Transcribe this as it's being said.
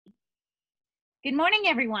Good morning,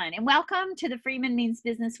 everyone, and welcome to the Freeman Means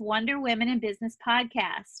Business Wonder Women in Business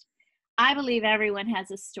podcast. I believe everyone has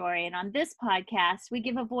a story, and on this podcast, we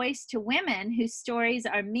give a voice to women whose stories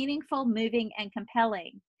are meaningful, moving, and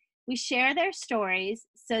compelling. We share their stories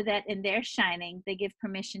so that in their shining, they give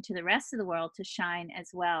permission to the rest of the world to shine as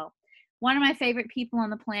well. One of my favorite people on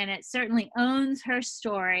the planet certainly owns her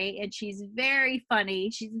story, and she's very funny.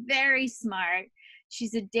 She's very smart.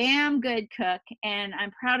 She's a damn good cook, and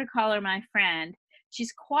I'm proud to call her my friend.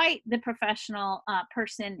 She's quite the professional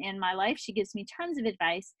person in my life. She gives me tons of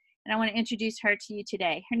advice, and I want to introduce her to you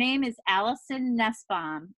today. Her name is Allison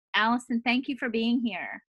Nussbaum. Allison, thank you for being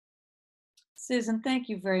here. Susan, thank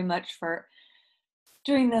you very much for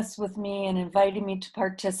doing this with me and inviting me to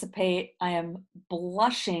participate. I am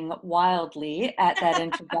blushing wildly at that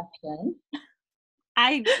introduction.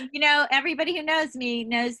 Everybody who knows me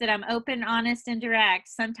knows that I'm open, honest, and direct.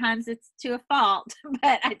 Sometimes it's to a fault,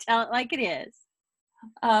 but I tell it like it is.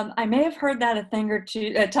 I may have heard that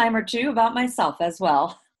a time or two about myself as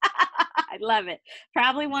well. I love it.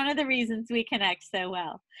 Probably one of the reasons we connect so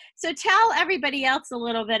well. So tell everybody else a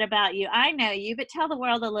little bit about you. I know you, but tell the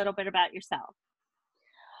world a little bit about yourself.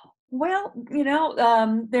 Well,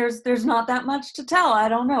 there's not that much to tell. I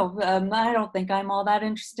don't know. I don't think I'm all that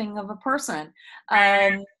interesting of a person.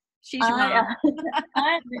 She's wrong.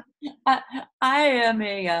 I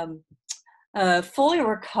am a fully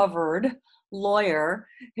recovered lawyer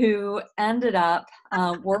who ended up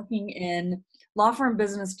working in law firm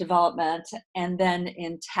business development and then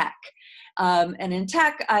in tech. And in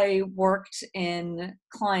tech, I worked in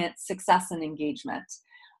client success and engagement.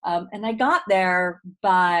 And I got there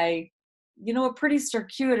by, a pretty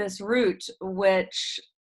circuitous route, which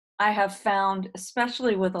I have found,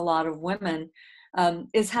 especially with a lot of women,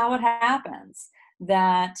 is how it happens.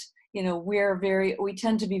 That, we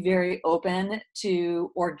tend to be very open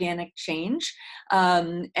to organic change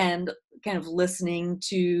and kind of listening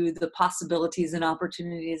to the possibilities and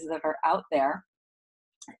opportunities that are out there.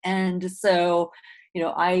 And so,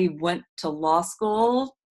 I went to law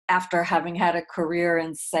school after having had a career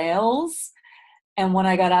in sales. And when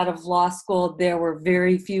I got out of law school, there were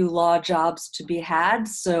very few law jobs to be had.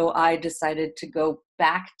 So I decided to go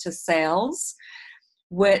back to sales,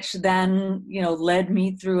 which then, led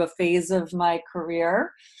me through a phase of my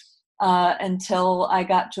career until I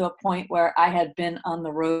got to a point where I had been on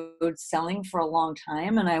the road selling for a long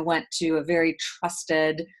time. And I went to a very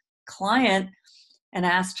trusted client and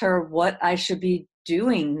asked her what I should be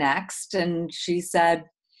doing next. And she said,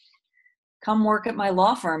 come work at my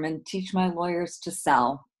law firm and teach my lawyers to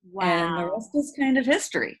sell. Wow. And the rest is kind of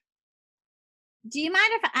history. Do you mind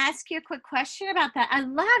if I ask you a quick question about that? I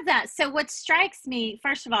love that. So what strikes me,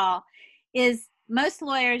 first of all, is most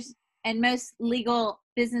lawyers and most legal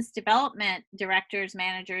business development directors,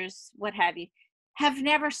 managers, what have you, have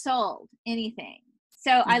never sold anything.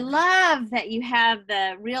 So I love that you have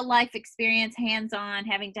the real life experience, hands-on,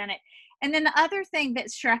 having done it. And then the other thing that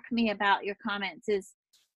struck me about your comments is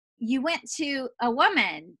you went to a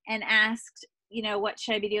woman and asked, what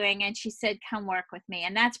should I be doing? And she said, come work with me.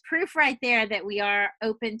 And that's proof right there that we are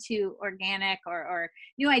open to organic or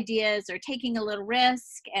new ideas or taking a little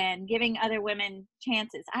risk and giving other women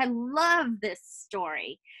chances. I love this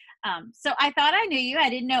story. So I thought I knew you.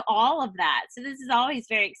 I didn't know all of that. So this is always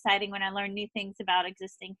very exciting when I learn new things about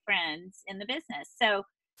existing friends in the business. So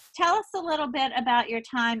tell us a little bit about your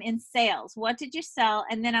time in sales. What did you sell?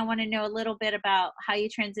 And then I want to know a little bit about how you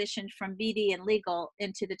transitioned from BD and legal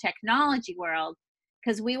into the technology world,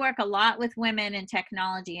 because we work a lot with women in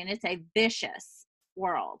technology and it's a vicious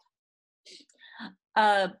world.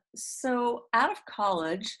 So out of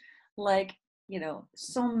college,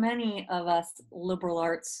 so many of us liberal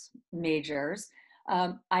arts majors,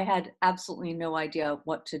 I had absolutely no idea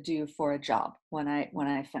what to do for a job when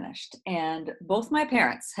I finished. And both my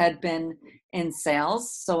parents had been in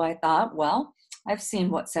sales. So I thought, well, I've seen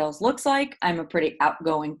what sales looks like. I'm a pretty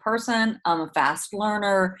outgoing person. I'm a fast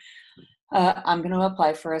learner. I'm going to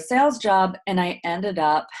apply for a sales job. And I ended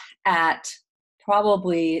up at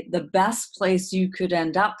probably the best place you could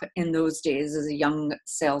end up in those days as a young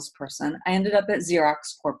salesperson. I ended up at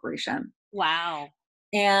Xerox Corporation. Wow.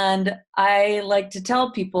 And I like to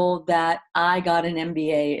tell people that I got an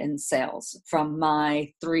MBA in sales from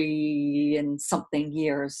my 3 and something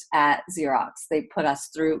years at Xerox. They put us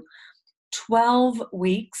through 12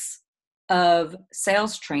 weeks of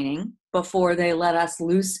sales training before they let us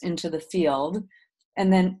loose into the field.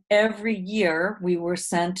 And then every year we were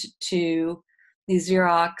sent to the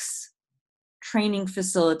Xerox training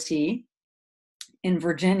facility in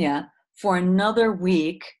Virginia for another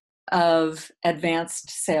week of advanced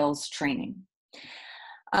sales training.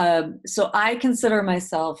 So I consider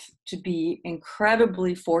myself to be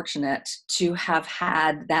incredibly fortunate to have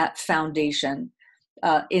had that foundation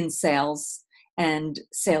in sales and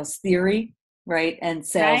sales theory, right? And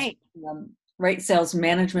sales, Right. right? Sales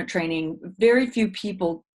management training. Very few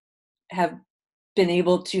people have been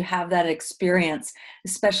able to have that experience,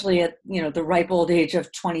 especially at, the ripe old age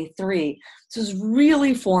of 23. So it's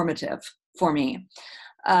really formative for me.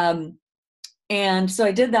 And so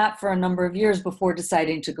I did that for a number of years before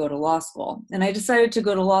deciding to go to law school. And I decided to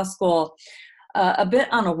go to law school a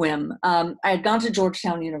bit on a whim. I had gone to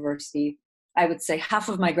Georgetown University. I would say half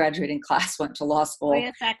of my graduating class went to law Oh, school.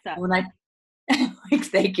 yes, AXA. When I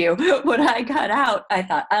thank you. When I got out, I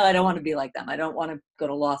thought, oh, I don't want to be like them. I don't want to go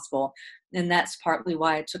to law school. And that's partly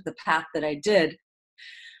why I took the path that I did.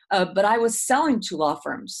 But I was selling to law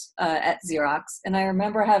firms at Xerox. And I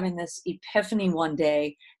remember having this epiphany one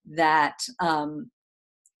day that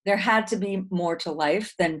there had to be more to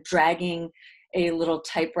life than dragging a little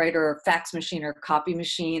typewriter or fax machine or copy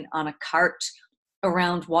machine on a cart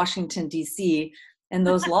around Washington, D.C. And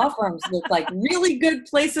those law firms look like really good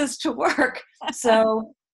places to work.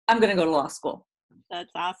 So I'm going to go to law school.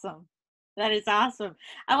 That's awesome. That is awesome.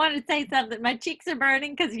 I want to say something. My cheeks are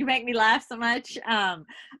burning because you make me laugh so much.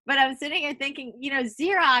 But I was sitting here thinking,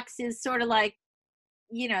 Xerox is sort of like,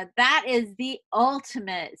 that is the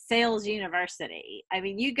ultimate sales university. I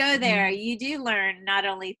mean, you go there, you do learn not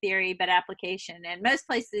only theory, but application. And most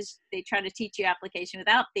places, they try to teach you application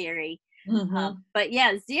without theory. But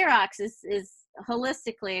yeah, Xerox is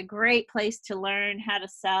holistically a great place to learn how to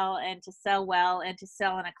sell and to sell well and to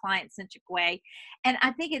sell in a client-centric way. And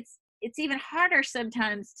I think it's even harder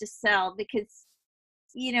sometimes to sell because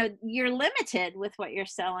you're limited with what you're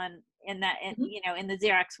selling in that in the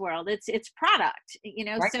Xerox world. It's product,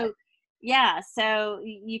 Right. so yeah, so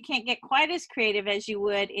you can't get quite as creative as you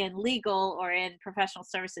would in legal or in professional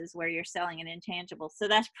services where you're selling an intangible. So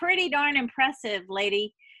that's pretty darn impressive,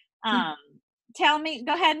 lady. um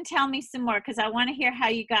go ahead and tell me some more, because I want to hear how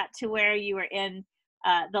you got to where you were in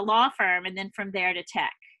the law firm and then from there to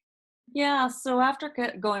tech. Yeah. So after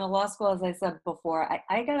going to law school, as I said before,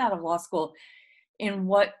 I got out of law school in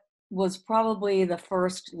what was probably the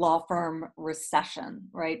first law firm recession,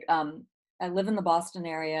 right? I live in the Boston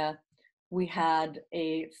area. We had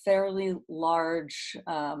a fairly large,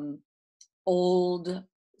 old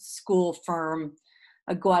school firm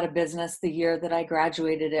go out of business the year that I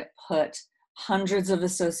graduated. It put hundreds of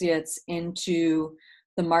associates into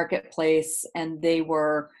the marketplace, and they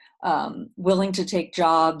were willing to take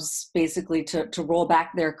jobs basically to roll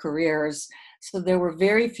back their careers. So there were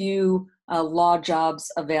very few law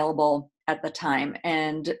jobs available at the time.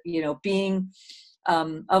 And, being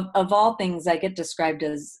of all things, I get described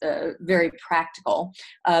as very practical.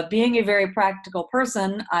 Being a very practical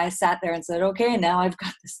person, I sat there and said, okay, now I've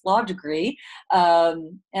got this law degree,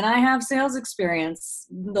 and I have sales experience,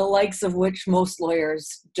 the likes of which most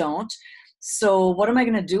lawyers don't. So what am I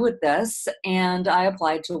going to do with this? And I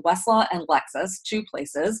applied to Westlaw and Lexis, two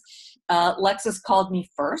places. Lexis called me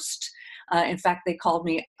first. In fact, they called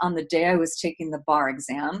me on the day I was taking the bar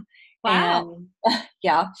exam. Wow. And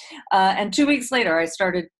yeah. And 2 weeks later, I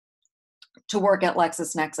started to work at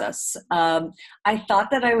LexisNexis. I thought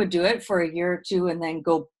that I would do it for a year or two and then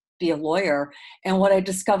go be a lawyer. And what I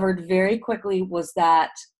discovered very quickly was that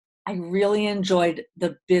I really enjoyed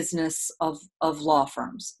the business of law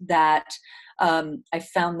firms, that I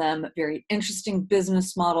found them very interesting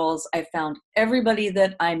business models. I found everybody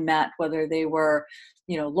that I met, whether they were,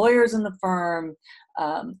 lawyers in the firm,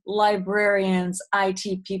 librarians,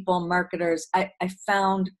 IT people, marketers, I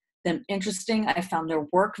found them interesting. I found their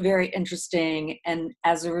work very interesting. And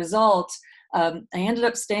as a result, I ended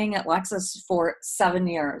up staying at Lexis for 7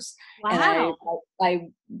 years. Wow. And I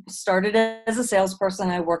started as a salesperson.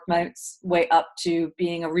 I worked my way up to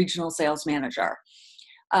being a regional sales manager.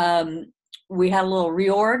 We had a little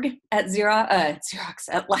reorg at Xerox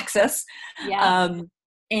at Lexis. Yeah.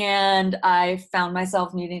 And I found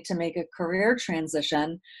myself needing to make a career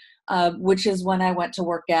transition, which is when I went to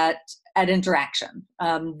work at Interaction,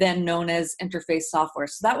 then known as Interface Software.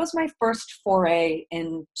 So that was my first foray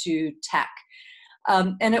into tech.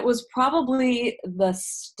 And it was probably the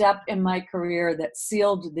step in my career that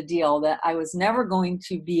sealed the deal that I was never going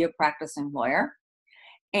to be a practicing lawyer,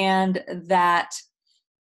 and that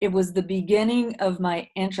it was the beginning of my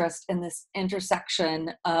interest in this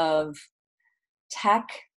intersection of tech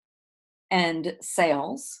and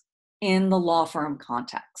sales in the law firm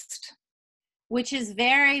context. Which is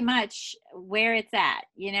very much where it's at,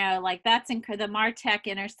 like that's the MarTech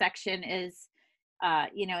intersection is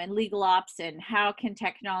in legal ops, and how can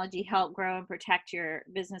technology help grow and protect your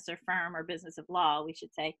business or firm, or business of law, we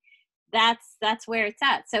should say. That's where it's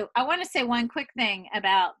at. So I want to say one quick thing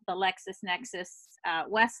about the LexisNexis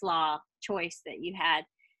Westlaw choice that you had.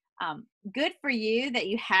 Good for you that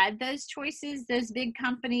you had those choices. Those big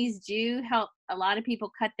companies do help a lot of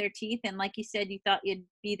people cut their teeth. And like you said, you thought you'd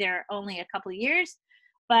be there only a couple of years,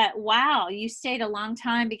 but wow, you stayed a long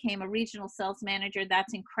time, became a regional sales manager.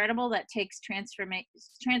 That's incredible. That takes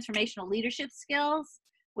transformational leadership skills,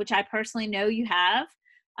 which I personally know you have.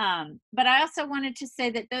 But I also wanted to say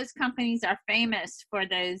that those companies are famous for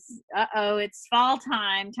those, it's fall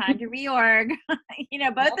time to reorg.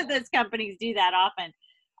 Both of those companies do that often.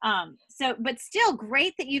 But still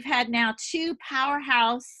great that you've had now two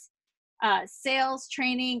powerhouse sales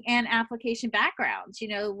training and application backgrounds,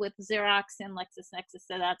 with Xerox and LexisNexis.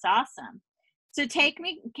 So that's awesome. So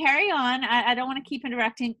carry on. I don't want to keep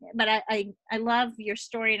interrupting, but I love your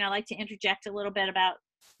story, and I like to interject a little bit about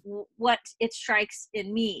what it strikes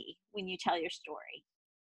in me when you tell your story.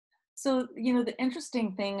 So, the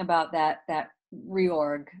interesting thing about that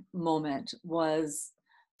reorg moment was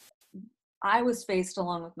I was faced,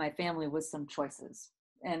 along with my family, with some choices.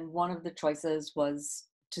 And one of the choices was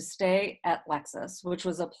to stay at Lexis, which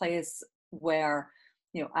was a place where,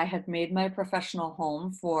 I had made my professional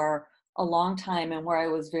home for a long time and where I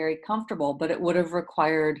was very comfortable, but it would have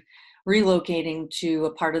required relocating to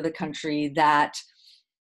a part of the country that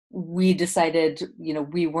we decided,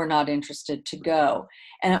 we were not interested to go.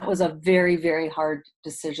 And it was a very, very hard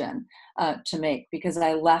decision to make, because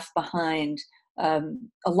I left behind a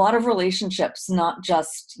lot of relationships, not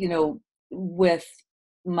just, with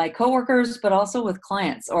my coworkers, but also with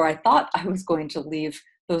clients, or I thought I was going to leave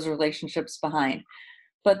those relationships behind.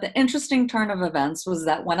 But the interesting turn of events was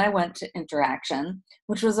that when I went to Interaction,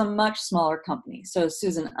 which was a much smaller company. So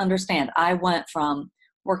Susan, understand, I went from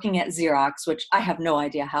working at Xerox, which I have no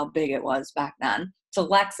idea how big it was back then, to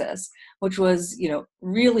Lexis, which was,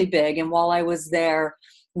 really big. And while I was there,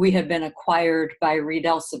 we had been acquired by Reed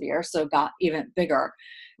Elsevier, so got even bigger,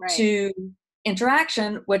 right, to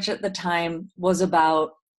Interaction, which at the time was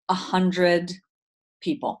about 100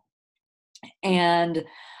 people. And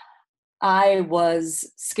I was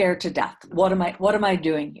scared to death. What am I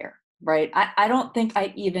doing here? Right. I don't think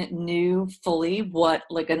I even knew fully what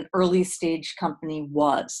like an early stage company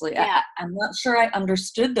was. Like, yeah. I'm not sure I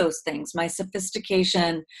understood those things. My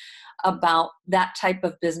sophistication about that type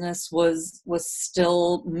of business was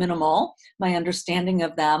still minimal. My understanding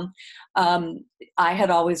of them. I had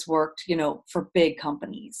always worked, for big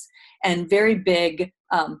companies and very big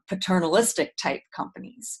paternalistic type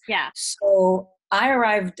companies. Yeah. So I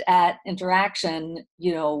arrived at Interaction,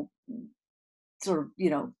 sort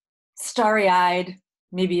of, starry-eyed,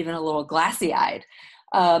 maybe even a little glassy-eyed.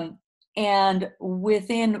 And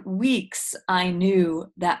within weeks, I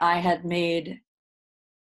knew that I had made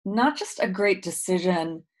not just a great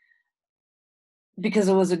decision because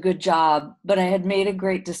it was a good job, but I had made a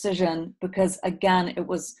great decision because, again, it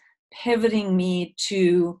was pivoting me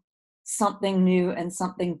to something new and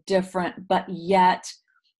something different, but yet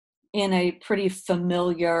in a pretty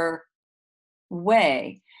familiar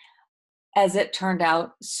way. As it turned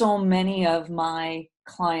out, so many of my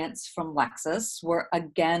clients from Lexis were,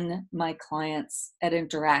 again, my clients at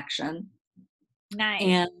Interaction. Nice.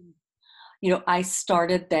 And, I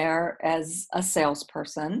started there as a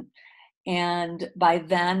salesperson. And by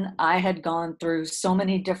then, I had gone through so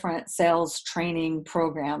many different sales training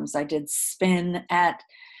programs. I did spin at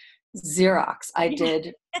Xerox. I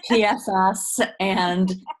did PSS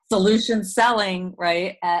and solution selling,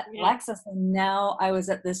 right, at Lexis. And now I was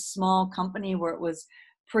at this small company where it was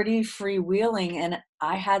pretty freewheeling, and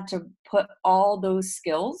I had to put all those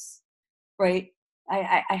skills, right?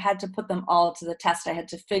 I had to put them all to the test. I had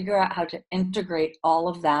to figure out how to integrate all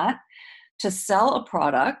of that to sell a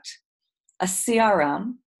product, a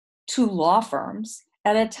CRM, to law firms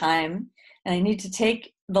at a time. And I need to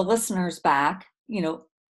take the listeners back,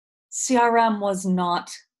 CRM was not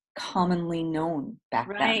commonly known back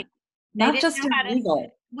then. Not just in legal.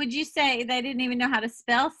 Would you say they didn't even know how to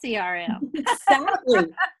spell CRM?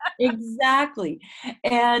 Exactly.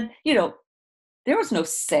 And, there was no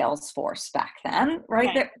Salesforce back then, right?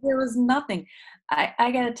 Okay. There was nothing.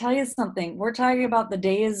 I got to tell you something. We're talking about the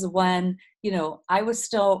days when, I was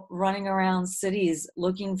still running around cities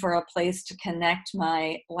looking for a place to connect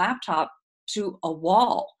my laptop to a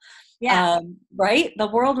wall. Yeah. Right? The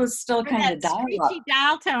world was still kind of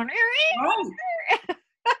dial tone. Right.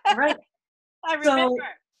 Right. I remember.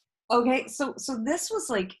 So this was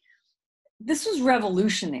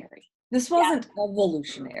revolutionary. This wasn't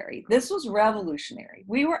evolutionary. This was revolutionary.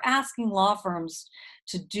 We were asking law firms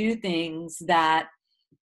to do things that,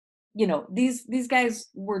 these guys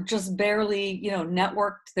were just barely,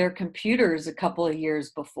 networked their computers a couple of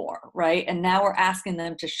years before, right? And now we're asking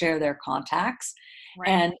them to share their contacts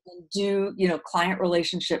and do, client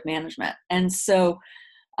relationship management. And so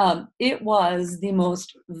it was the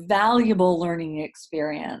most valuable learning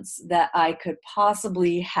experience that I could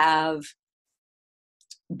possibly have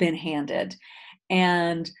been handed.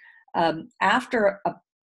 And after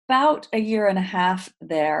about a year and a half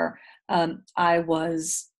there, I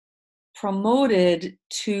was promoted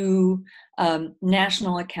to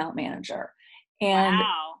national account manager. And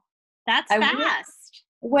wow, that's fast.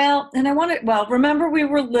 Remember, we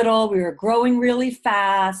were little, we were growing really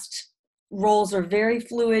fast. Roles are very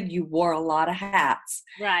fluid. You wore a lot of hats.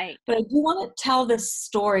 Right. But I do want to tell this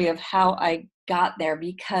story of how I got there,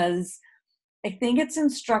 because I think it's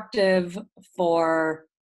instructive for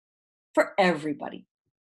everybody,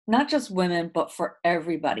 not just women, but for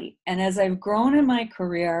everybody. And as I've grown in my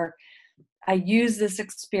career, I use this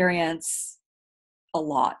experience a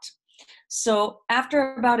lot. So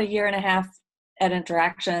after about a year and a half at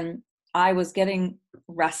Interaction, I was getting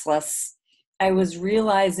restless. I was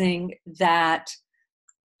realizing that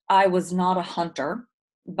I was not a hunter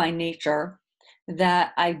by nature,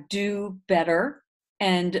 that I do better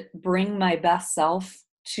and bring my best self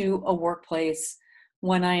to a workplace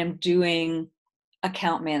when I am doing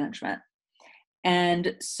account management.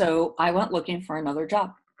 And so I went looking for another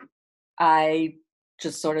job. I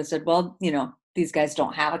just sort of said, well, these guys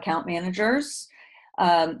don't have account managers.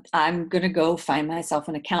 I'm going to go find myself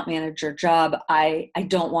an account manager job. I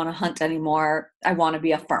don't want to hunt anymore. I want to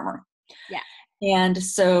be a farmer. Yeah. And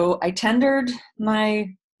so I tendered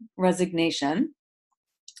my resignation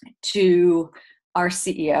to our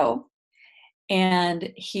CEO.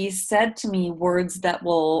 And he said to me words that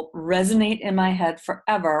will resonate in my head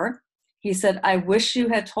forever. He said, I wish you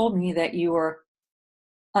had told me that you were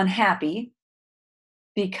unhappy,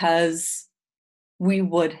 because we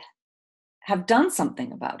would have done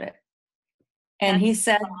something about it. And he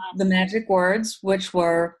said the magic words, which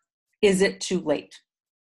were, is it too late?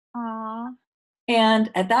 Aww. And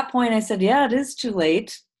at that point I said, yeah, it is too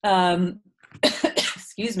late.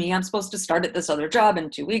 Excuse me, I'm supposed to start at this other job in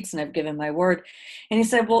 2 weeks and I've given my word. And he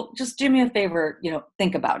said, well, just do me a favor,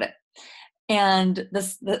 think about it. And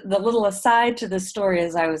the little aside to this story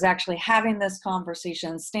is I was actually having this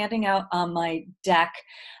conversation standing out on my deck.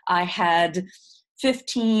 I had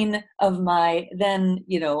 15 of my then,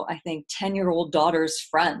 I think 10-year-old daughter's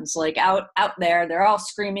friends, like out there, they're all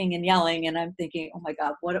screaming and yelling. And I'm thinking, oh my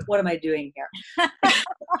God, what am I doing here?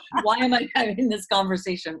 Why am I having this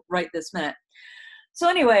conversation right this minute? So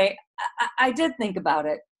anyway, I did think about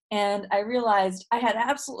it, and I realized I had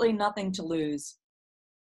absolutely nothing to lose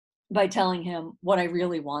by telling him what I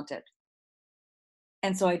really wanted.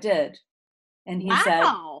 And so I did. And he said,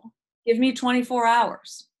 give me 24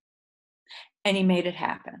 hours. And he made it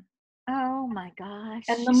happen. Oh my gosh.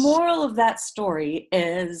 And the moral of that story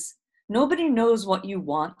is nobody knows what you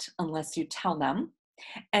want unless you tell them.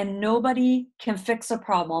 And nobody can fix a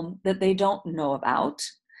problem that they don't know about.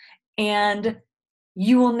 And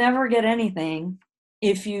you will never get anything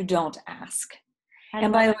if you don't ask.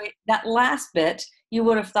 And by the way, that last bit, you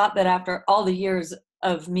would have thought that after all the years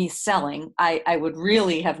of me selling, I would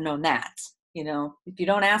really have known that. If you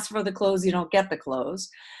don't ask for the clothes, you don't get the clothes.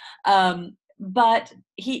 But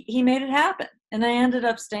he made it happen. And I ended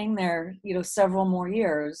up staying there, several more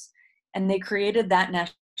years. And they created that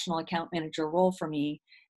national account manager role for me.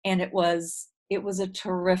 And it was a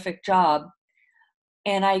terrific job.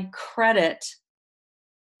 And I credit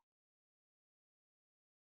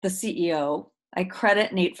the CEO, I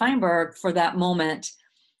credit Nate Feinberg for that moment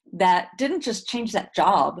that didn't just change that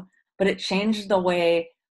job, but it changed the way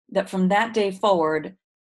that from that day forward,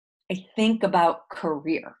 I think about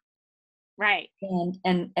career. Right.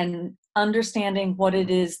 And understanding what it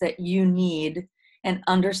is that you need and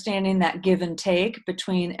understanding that give and take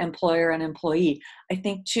between employer and employee. I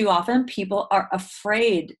think too often people are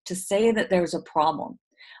afraid to say that there's a problem.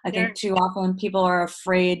 I think too often people are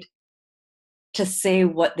afraid to say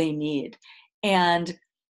what they need. And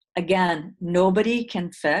again, nobody can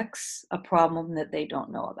fix a problem that they don't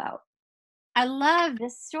know about. I love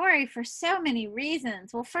this story for so many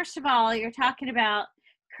reasons. Well, first of all, you're talking about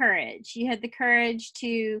courage. You had the courage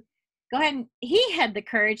to go ahead, and he had the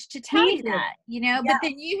courage to tell you that, but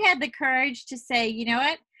then you had the courage to say, you know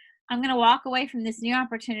what, I'm going to walk away from this new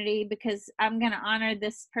opportunity because I'm going to honor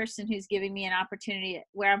this person who's giving me an opportunity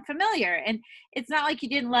where I'm familiar. And it's not like you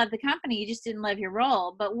didn't love the company, you just didn't love your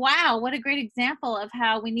role. But wow, what a great example of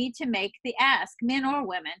how we need to make the ask, men or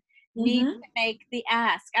women need Mm-hmm. to make the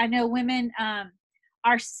ask. I know women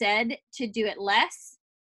are said to do it less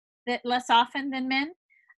often than men.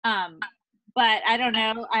 Um, but I don't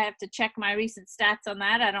know. I have to check my recent stats on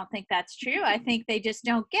that. I don't think that's true. I think they just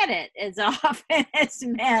don't get it as often as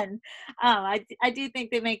men. I do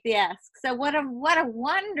think they make the ask. So what a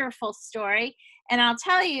wonderful story. And I'll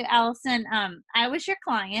tell you, Allison, I was your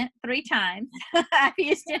client 3 times. I've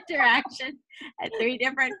used Interaction at 3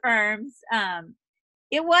 different firms.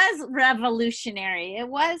 It was revolutionary. It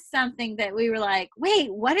was something that we were like,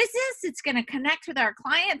 wait, what is this? It's going to connect with our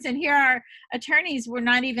clients. And here our attorneys were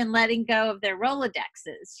not even letting go of their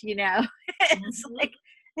Rolodexes, you know? It's Mm-hmm. like,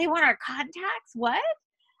 they want our contacts? What?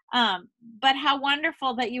 But how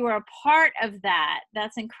wonderful that you were a part of that.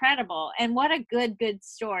 That's incredible. And what a good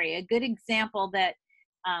story, a good example that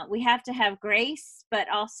we have to have grace, but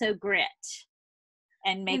also grit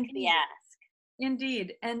and make the Indeed. ask.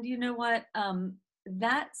 Indeed. And you know what?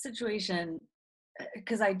 That situation,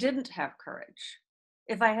 because I didn't have courage.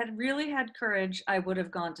 If I had really had courage, I would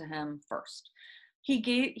have gone to him first. He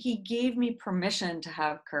gave me permission to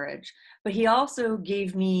have courage, but he also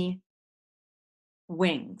gave me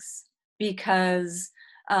wings because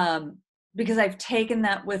um, because I've taken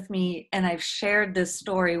that with me and I've shared this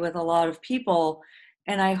story with a lot of people,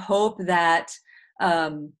 and I hope that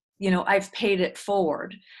I've paid it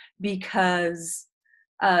forward because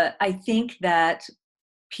I think that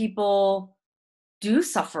people do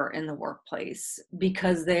suffer in the workplace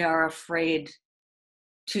because they are afraid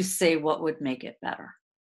to say what would make it better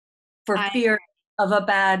for I fear of a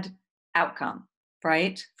bad outcome,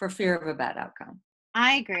 right? For fear of a bad outcome.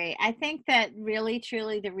 I agree. I think that really,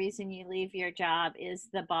 truly, the reason you leave your job is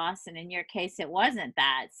the boss. And in your case, it wasn't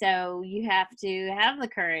that. So you have to have the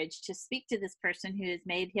courage to speak to this person who has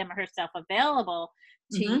made him or herself available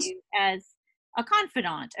to Hmm. you as a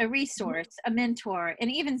confidant, a resource, a mentor, and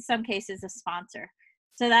even some cases, a sponsor.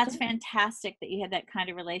 So that's fantastic that you had that kind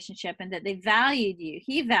of relationship and that they valued you.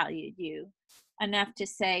 He valued you enough to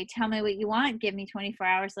say, tell me what you want, give me 24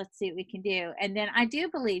 hours, let's see what we can do. And then I do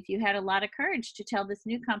believe you had a lot of courage to tell this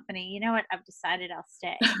new company, you know what, I've decided I'll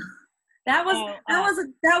stay. That was So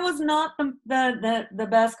that was not the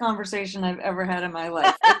best conversation I've ever had in my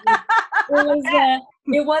life.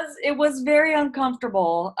 It was very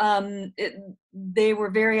uncomfortable. They were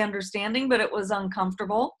very understanding, but it was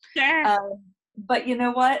uncomfortable. sure. Um, but you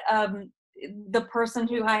know what? The person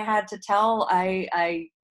who I had to tell, I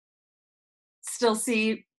still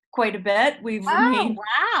see quite a bit. We've Oh, remained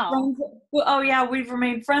wow. friends. Well, oh yeah, we've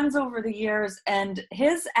remained friends over the years. And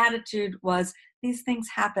his attitude was, "These things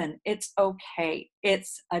happen. It's okay.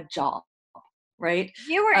 It's a job, right?"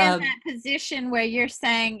 You were in Um, that position where you're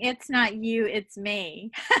saying, it's not you, it's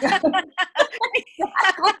me.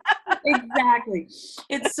 exactly, exactly.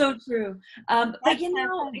 It's so true. But That's so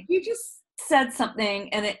funny. you just said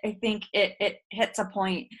something, and I think it hits a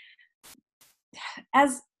point.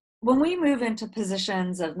 As when we move into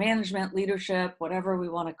positions of management, leadership, whatever we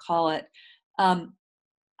want to call it, um,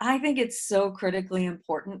 I think it's so critically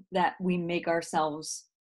important that we make ourselves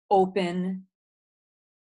open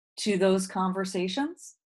to those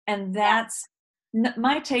conversations. And Yeah. that's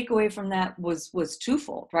my takeaway from that was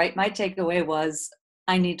twofold, right? My takeaway was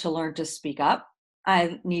I need to learn to speak up.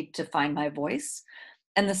 I need to find my voice.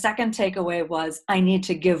 And the second takeaway was I need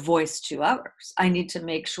to give voice to others. I need to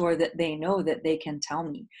make sure that they know that they can tell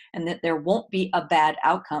me and that there won't be a bad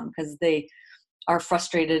outcome because they are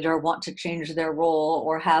frustrated or want to change their role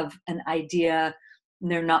or have an idea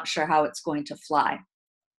and they're not sure how it's going to fly.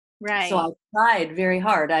 So Right. I've tried very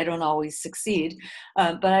hard. I don't always succeed,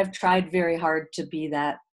 but I've tried very hard to be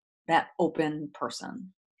that open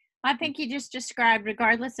person. I think you just described,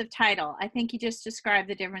 regardless of title, I think you just described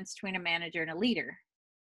the difference between a manager and a leader.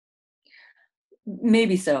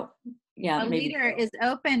 Maybe so. Yeah, A maybe leader so. is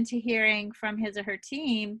open to hearing from his or her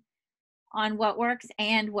team on what works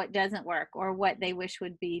and what doesn't work or what they wish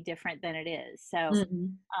would be different than it is. So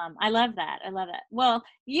Mhm. I love that. I love that. Well,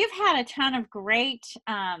 you've had a ton of great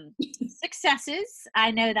successes. I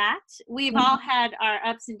know that. We've all Mhm. had our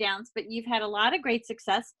ups and downs, but you've had a lot of great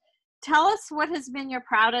success. Tell us what has been your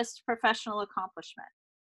proudest professional accomplishment.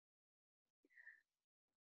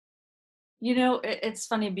 It's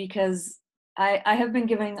funny because I have been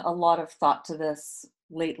giving a lot of thought to this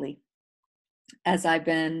lately as I've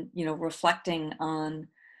been, reflecting on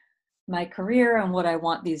my career and what I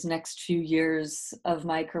want these next few years of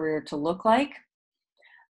my career to look like.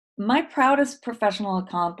 My proudest professional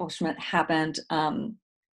accomplishment happened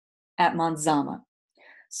at Manzama.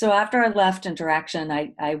 So after I left Interaction,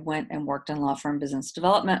 I went and worked in law firm business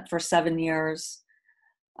development for 7 years.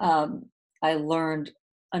 Um, I learned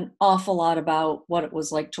an awful lot about what it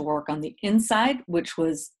was like to work on the inside, which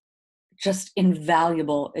was just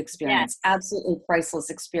invaluable Yeah. experience, absolutely priceless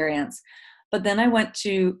experience. But then I went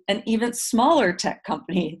to an even smaller tech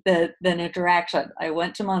company than Interaction. I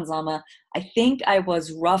went to Manzama. I think I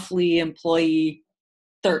was roughly employee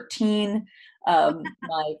 13.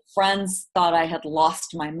 My friends thought I had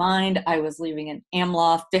lost my mind. I was leaving an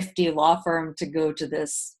AmLaw 50 law firm to go to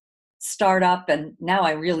this startup, and now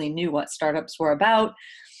I really knew what startups were about.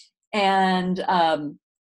 And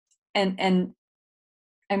and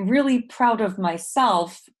I'm really proud of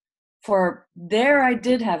myself for there. I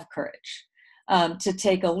did have courage to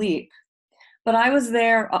take a leap, but I was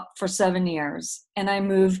there for 7 years, and I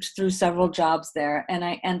moved through several jobs there, and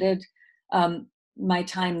I ended um, my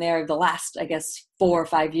time there. The last, I guess, 4 or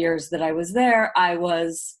 5 years that I was there, I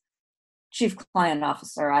was chief client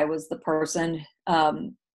officer. I was the person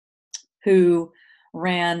who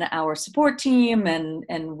ran our support team,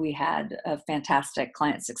 and we had a fantastic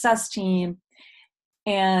client success team.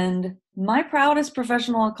 And my proudest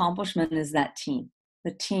professional accomplishment is that team,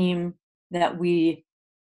 the team that we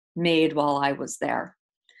made while I was there.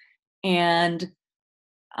 And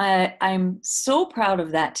I'm so proud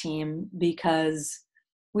of that team because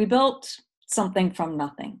we built something from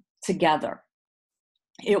nothing together.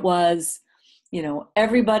 It was,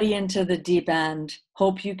 everybody into the deep end,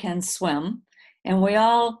 hope you can swim. And we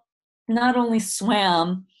all not only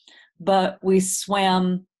swam, but we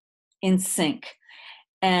swam in sync.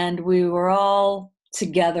 And we were all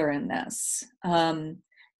together in this.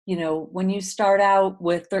 When you start out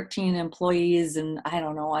with 13 employees, and I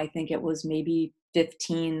don't know, I think it was maybe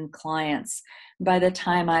 15 clients. By the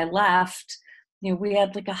time I left, we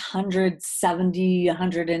had like 170,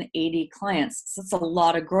 180 clients. So that's a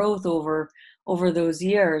lot of growth over those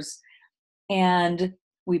years. And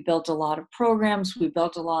we built a lot of programs, we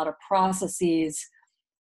built a lot of processes,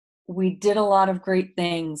 we did a lot of great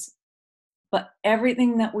things, but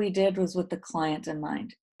everything that we did was with the client in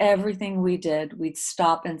mind. Everything we did, we'd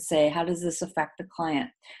stop and say, how does this affect the client?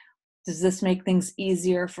 Does this make things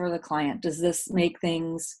easier for the client? Does this make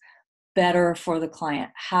things better for the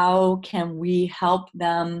client? How can we help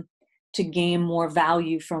them to gain more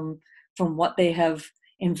value from what they have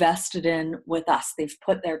invested in with us? They've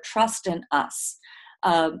put their trust in us.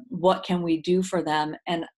 What can we do for them?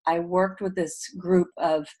 And I worked with this group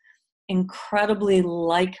of incredibly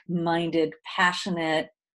like-minded, passionate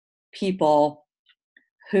people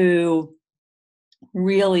who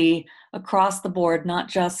really, across the board, not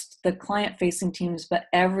just the client-facing teams, but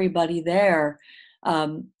everybody there,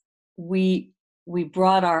 we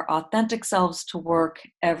brought our authentic selves to work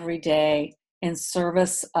every day in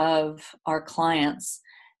service of our clients.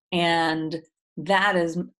 And that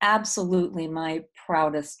is absolutely my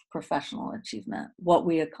proudest professional achievement, what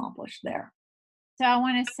we accomplished there. So I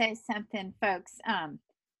want to say something, folks.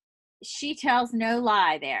 She tells no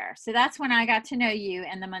lie there. So that's when I got to know you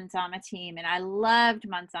and the Manzama team. And I loved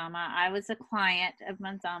Manzama. I was a client of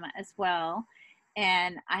Manzama as well.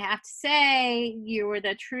 And I have to say, you were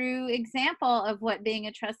the true example of what being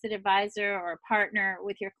a trusted advisor or a partner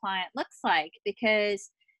with your client looks like, because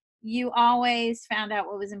you always found out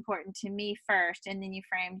what was important to me first, and then you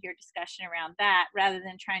framed your discussion around that rather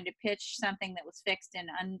than trying to pitch something that was fixed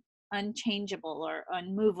and unchangeable or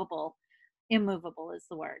unmovable. Immovable is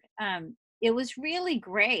the word. It was really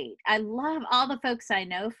great. I love all the folks I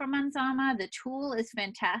know from Manzama. The tool is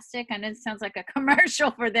fantastic. I know it sounds like a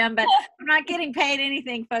commercial for them, but I'm not getting paid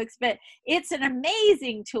anything, folks, but it's an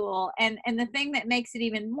amazing tool. And the thing that makes it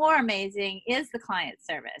even more amazing is the client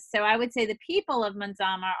service. So I would say the people of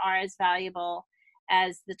Manzama are as valuable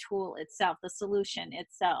as the tool itself, the solution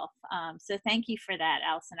itself. So thank you for that,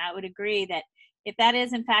 Allison. I would agree that if that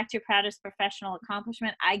is in fact your proudest professional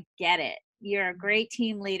accomplishment, I get it. You're a great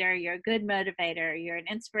team leader. You're a good motivator. You're an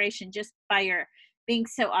inspiration just by your being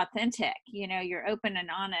so authentic. You're open and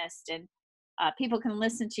honest, and people can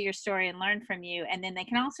listen to your story and learn from you. And then they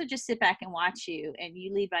can also just sit back and watch you, and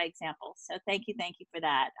you lead by example. So thank you for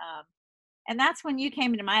that. And that's when you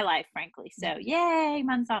came into my life, frankly. So yay,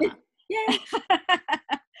 Manzama. Yay.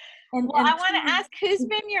 Well, I want to ask, who's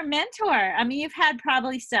been your mentor? I mean, you've had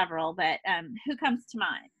probably several, but who comes to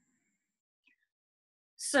mind?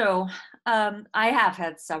 So I have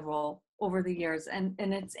had several over the years, and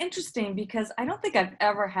it's interesting because I don't think I've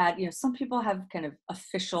ever had, some people have kind of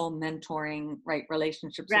official mentoring, right,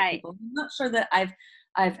 relationships with people. I'm not sure that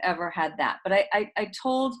I've ever had that, but I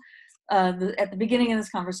told at the beginning of this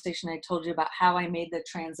conversation, I told you about how I made the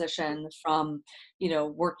transition from,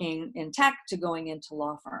 working in tech to going into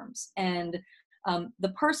law firms. And the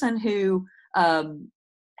person who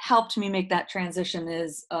helped me make that transition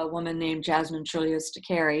is a woman named Jasmine Chilios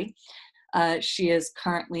DeCary. She is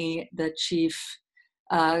currently the chief,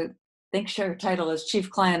 I think her title is Chief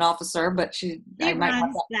Client Officer, but I might have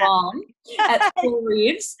runs that that. wrong, at Full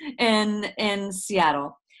Reeves in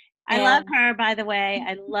Seattle. I love her, by the way.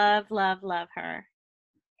 I love, love, love her.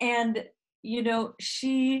 And,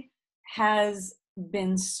 she has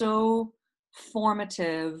been so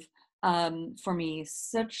formative for me,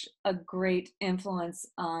 such a great influence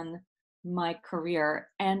on my career.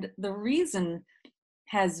 And the reason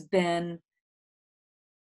has been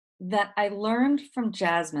that I learned from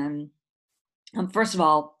Jasmine, first of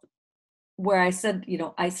all, where I said,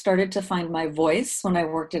 I started to find my voice when I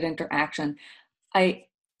worked at Interaction. I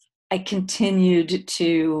continued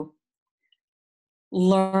to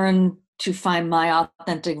learn to find my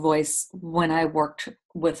authentic voice when I worked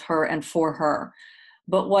with her and for her.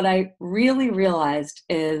 But what I really realized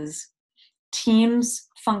is teams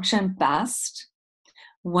function best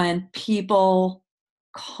when people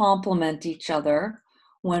complement each other,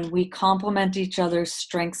 when we complement each other's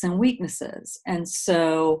strengths and weaknesses. And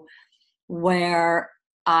so where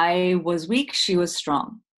I was weak, she was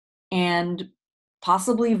strong. And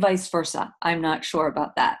possibly vice versa. I'm not sure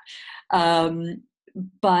about that.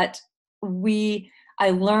 But I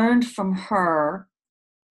learned from her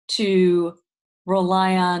to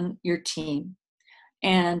rely on your team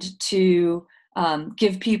and to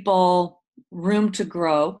give people room to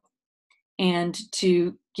grow and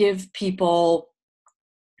to give people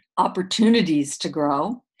opportunities to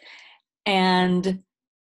grow, and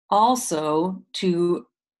also to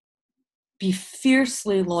be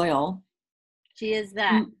fiercely loyal She is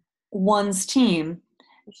that. to one's team,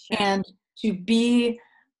 For sure. and to be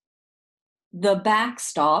the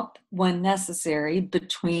backstop when necessary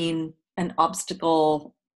between an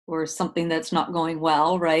obstacle or something that's not going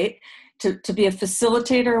well, right? To be a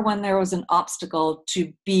facilitator when there was an obstacle,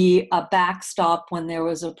 to be a backstop when there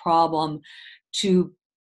was a problem, to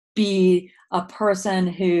be a person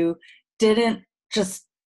who didn't just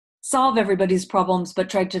solve everybody's problems,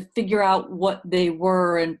 but tried to figure out what they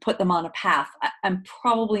were and put them on a path. I'm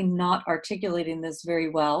probably not articulating this very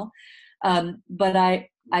well, but I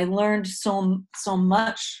learned so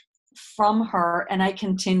much from her, and I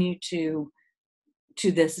continue to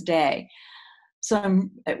this day. So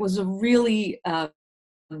it was a really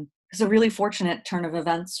fortunate turn of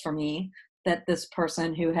events for me that this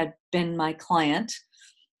person who had been my client,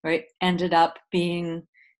 right, ended up being,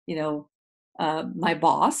 my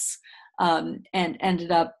boss, and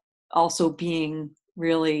ended up also being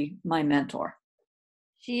really my mentor.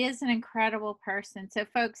 She is an incredible person. So,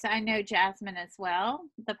 folks, I know Jasmine as well,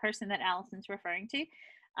 the person that Allison's referring to,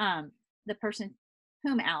 the person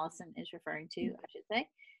whom Allison is referring to, I should say.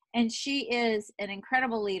 And she is an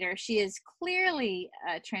incredible leader. She is clearly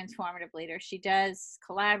a transformative leader. She does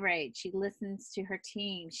collaborate. She listens to her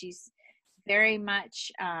team. She's very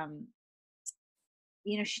much,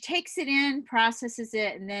 she takes it in, processes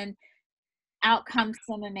it, and then out comes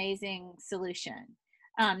some amazing solution.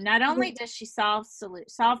 Not only does she solve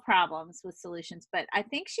problems with solutions, but I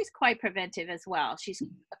think she's quite preventive as well. She's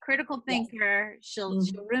a critical thinker. She'll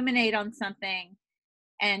ruminate on something,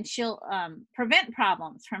 and she'll prevent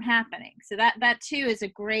problems from happening. So that too is a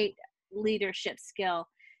great leadership skill.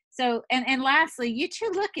 So and lastly, you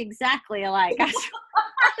two look exactly alike. I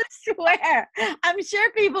swear. I'm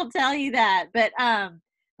sure people tell you that, but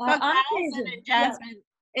both Allison and Jasmine. Yeah.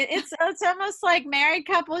 It's almost like married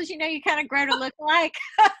couples, you kind of grow to look alike.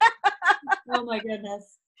 Oh my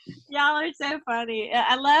goodness. Y'all are so funny.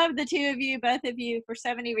 I love the two of you, both of you, for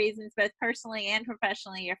so many reasons, both personally and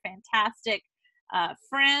professionally. You're fantastic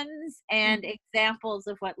friends and examples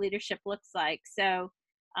of what leadership looks like. So,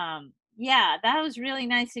 yeah, that was really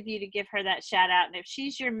nice of you to give her that shout out. And if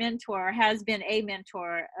she's your mentor, or has been a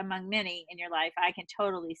mentor among many in your life, I can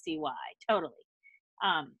totally see why. Totally.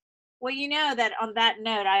 Well, that on that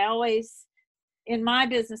note, I always, in my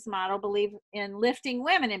business model, believe in lifting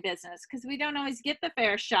women in business, because we don't always get the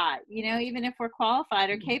fair shot. Even if we're qualified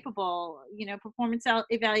or capable, performance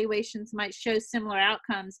evaluations might show similar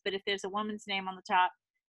outcomes, but if there's a woman's name on the top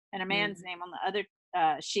and a man's name on the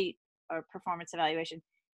other sheet or performance evaluation,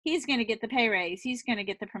 he's going to get the pay raise, he's going to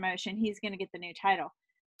get the promotion, he's going to get the new title.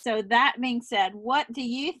 So that being said, what do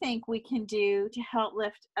you think we can do to help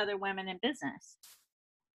lift other women in business?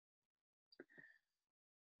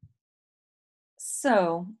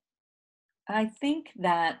 So I think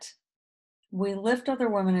that we lift other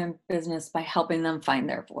women in business by helping them find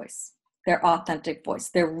their voice. their authentic voice,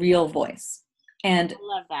 their real voice, and I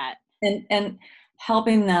love that. and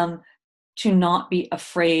helping them to not be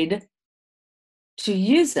afraid to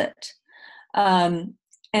use it. And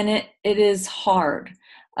it is hard,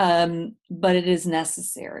 but it is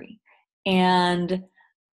necessary. And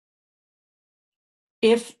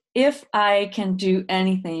if I can do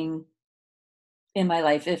anything in my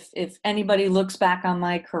life, if anybody looks back on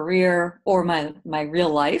my career or my real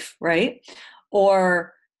life, right,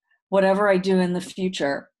 or whatever I do in the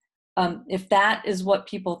future, if that is what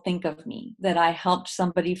people think of me, that I helped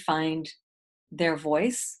somebody find their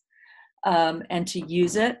voice, and to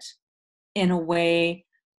use it in a way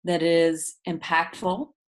that is impactful,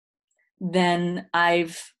 then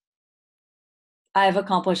I've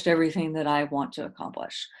accomplished everything that I want to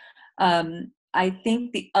accomplish. I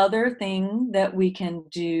think the other thing that we can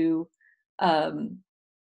do, um,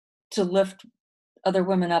 to lift other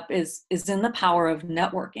women up is in the power of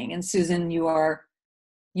networking. And Susan, you are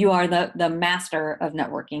the master of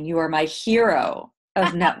networking. You are my hero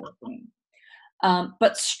of networking.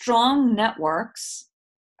 But strong networks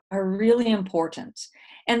are really important,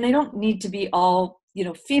 and they don't need to be all,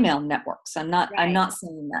 female networks. I'm Right. not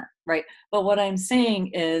saying that, right? But what I'm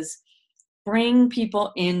saying is bring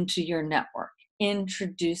people into your network,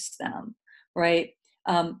 introduce them, right?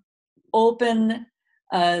 Open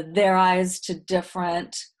their eyes to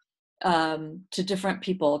different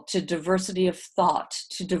people, to diversity of thought,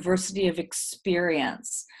 to diversity of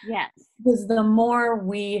experience. Yes. Because the more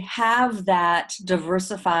we have that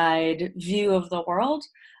diversified view of the world,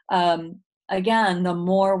 um, again, the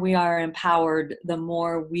more we are empowered, the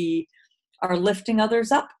more we are lifting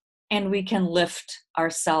others up, and we can lift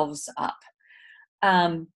ourselves up.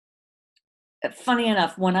 Um, Funny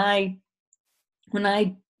enough, when I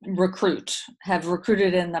have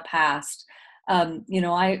recruited in the past,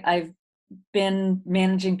 I've been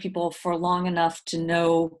managing people for long enough to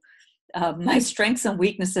know my strengths and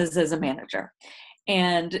weaknesses as a manager.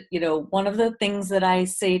 And, one of the things that I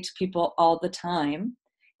say to people all the time,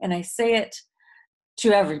 and I say it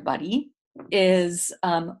to everybody, is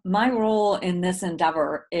my role in this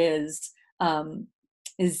endeavor um,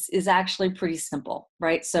 is actually pretty simple,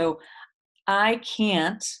 right? So I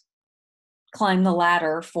can't climb the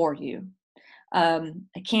ladder for you. I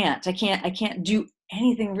can't do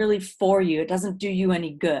anything really for you. It doesn't do you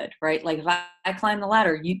any good, right? Like if I climb the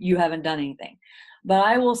ladder, you haven't done anything. But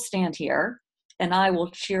I will stand here and I will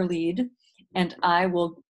cheerlead, and I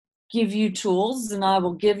will give you tools, and I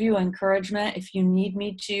will give you encouragement. If you need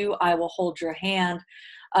me to, I will hold your hand.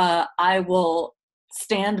 I will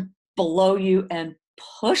stand below you and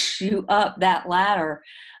push you up that ladder,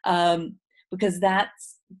 because that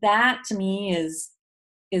to me is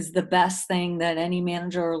the best thing that any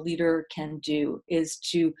manager or leader can do, is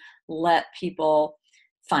to let people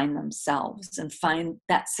find themselves and find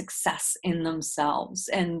that success in themselves.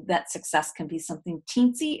 And that success can be something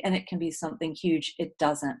teensy and it can be something huge. It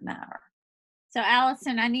doesn't matter. So,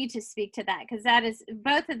 Allison, I need to speak to that because that is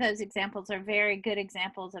both of those examples are very good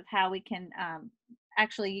examples of how we can.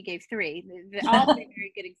 Actually, you gave three, all three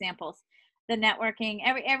very good examples. The networking,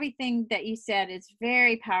 everything that you said is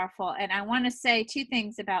very powerful. And I want to say two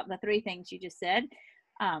things about the three things you just said.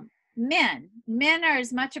 Men are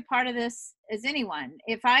as much a part of this as anyone.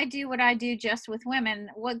 If I do what I do just with women,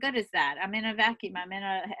 what good is that? I'm in a vacuum. I'm in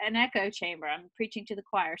an echo chamber. I'm preaching to the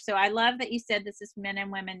choir. So I love that you said this is men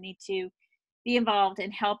and women need to be involved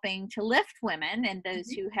in helping to lift women and those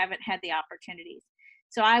who haven't had the opportunities.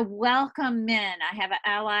 So I welcome men. I have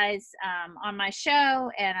allies on my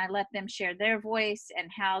show, and I let them share their voice and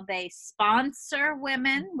how they sponsor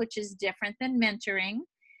women, which is different than mentoring.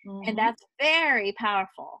 And that's very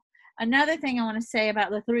powerful. Another thing I want to say about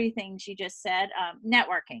the three things you just said,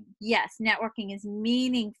 networking. Yes, networking is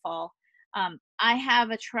meaningful. I have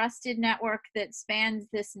a trusted network that spans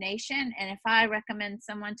this nation, and if I recommend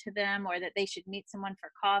someone to them or that they should meet someone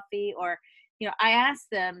for coffee, or I ask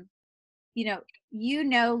them,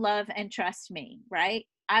 love and trust me, right?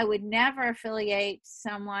 I would never affiliate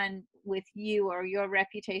someone with you or your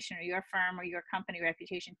reputation or your firm or your company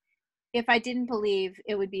reputation if I didn't believe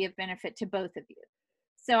it would be of benefit to both of you.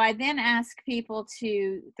 So I then ask people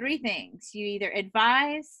to three things. You either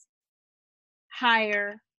advise,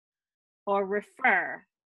 hire, or refer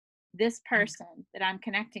this person that I'm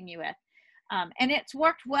connecting you with. And it's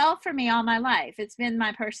worked well for me all my life. It's been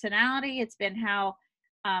my personality. It's been how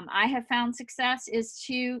I have found success, is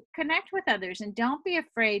to connect with others, and don't be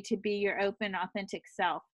afraid to be your open, authentic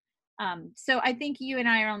self. So I think you and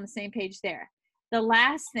I are on the same page there. The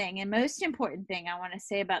last thing and most important thing I want to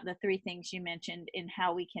say about the three things you mentioned in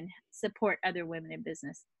how we can support other women in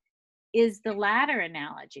business. is the ladder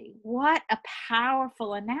analogy. What a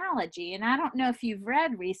powerful analogy. And I don't know if you've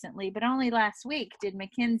read recently, but only last week did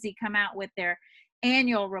McKinsey come out with their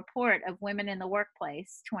annual report of women in the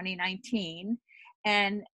workplace 2019.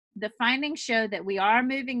 And the findings show that we are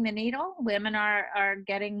moving the needle. Women are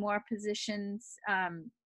getting more positions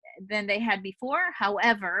than they had before.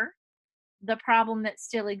 However, the problem that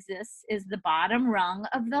still exists is the bottom rung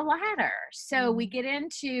of the ladder. So we get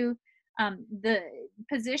into the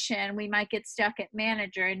position, we might get stuck at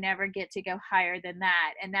manager and never get to go higher than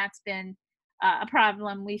that. And that's been a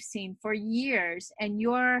problem we've seen for years. And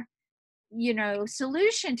your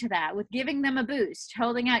solution to that, with giving them a boost,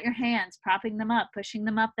 holding out your hands, propping them up, pushing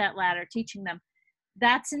them up that ladder, teaching them,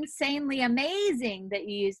 that's insanely amazing that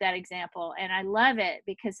you use that example. And I love it,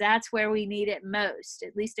 because that's where we need it most,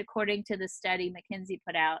 at least according to the study McKinsey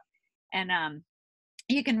put out. And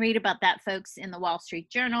you can read about that, folks, in the Wall Street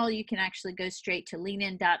Journal. You can actually go straight to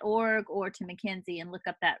leanin.org or to McKinsey and look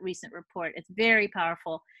up that recent report. It's very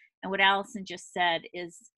powerful. And what Allison just said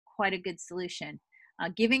is quite a good solution.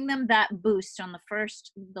 Giving them that boost on the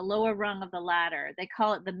lower rung of the ladder. They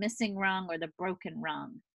call it the missing rung or the broken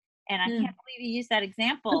rung. And I can't believe you used that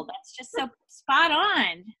example. That's just so spot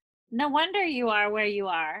on. No wonder you are where you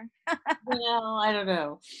are. Well, I don't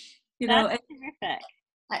know. That's terrific.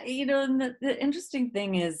 And the interesting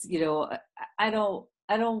thing is, I don't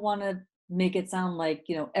want to make it sound like,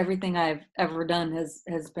 everything I've ever done has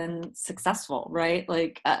been successful, right?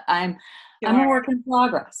 Like I'm a work in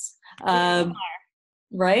progress.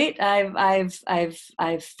 Right.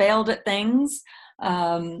 I've failed at things.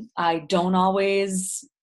 I don't always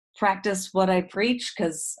practice what I preach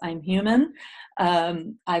because I'm human.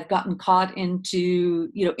 I've gotten caught into,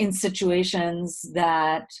 in situations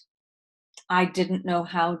that I didn't know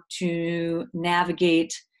how to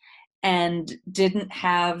navigate and didn't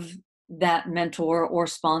have that mentor or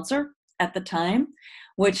sponsor at the time,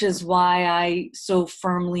 which is why I so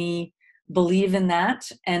firmly believe in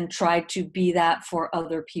that and try to be that for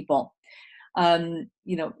other people.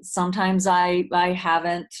 Sometimes I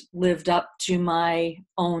haven't lived up to my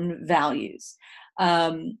own values.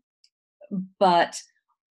 But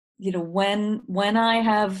when I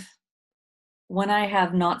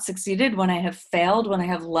have not succeeded, when I have failed, when I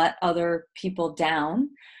have let other people down,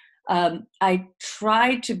 I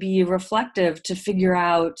try to be reflective to figure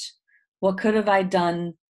out what could have I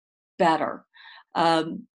done better. I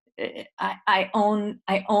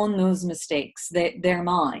own those mistakes. They're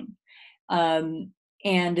mine.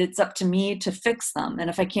 And it's up to me to fix them. And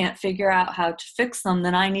if I can't figure out how to fix them,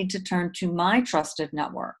 then I need to turn to my trusted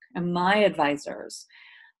network and my advisors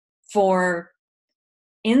for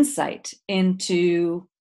insight into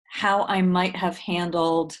how I might have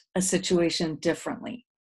handled a situation differently.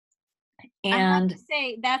 And I have to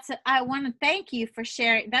say, I want to thank you for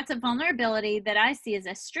sharing. That's a vulnerability that I see as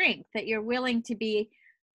a strength, that you're willing to be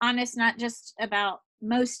honest, not just about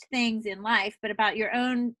most things in life, but about your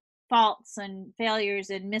own faults and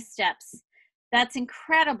failures and missteps. That's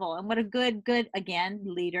incredible. And what a good, again,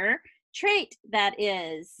 leader trait that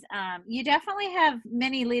is. You definitely have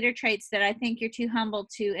many leader traits that I think you're too humble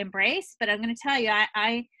to embrace, but I'm going to tell you,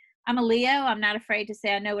 I'm a Leo. I'm not afraid to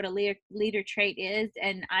say I know what a leader trait is,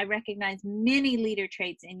 and I recognize many leader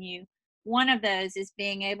traits in you. One of those is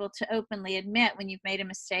being able to openly admit when you've made a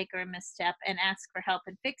mistake or a misstep and ask for help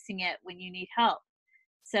in fixing it when you need help.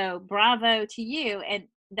 So bravo to you. And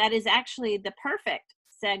that is actually the perfect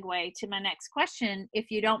segue to my next question,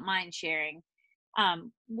 if you don't mind sharing.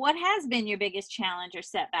 What has been your biggest challenge or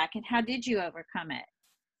setback, and how did you overcome it?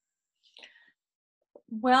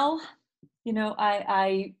 Well,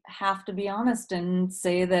 I have to be honest and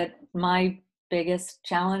say that my biggest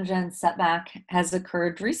challenge and setback has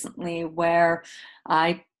occurred recently, where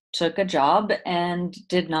I took a job and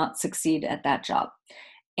did not succeed at that job.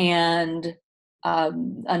 And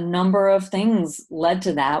a number of things led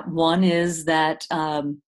to that. One is that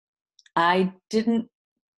I didn't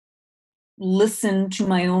listen to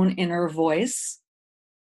my own inner voice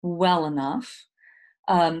well enough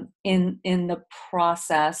in the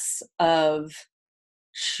process of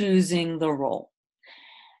choosing the role.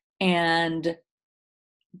 And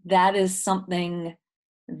that is something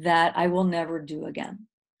that I will never do again.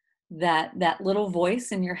 That little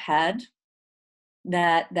voice in your head,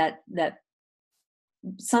 that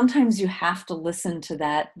sometimes you have to listen to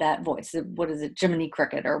that voice. What is it, Jiminy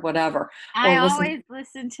Cricket or whatever? I always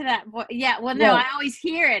listen to that voice. Yeah, well, no, I always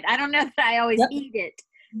hear it. I don't know that I always eat it.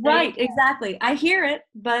 Right, exactly. I hear it,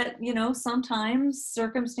 but sometimes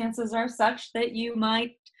circumstances are such that you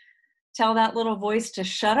might tell that little voice to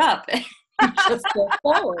shut up and just go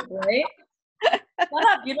forward, right? Shut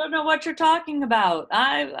up, you don't know what you're talking about.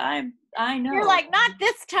 I You're know. like, not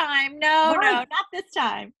this time. No, no, Right. not this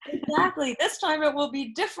time. Exactly. This time it will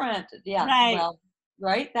be different. Yeah. Right. Well,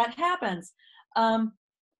 right. That happens. Um,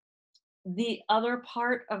 the other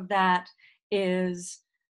part of that is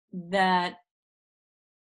that,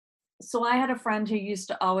 so I had a friend who used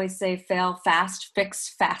to always say, fail fast,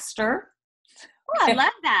 fix faster. Oh, I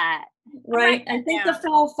love that. I'm Right. writing I think that the down.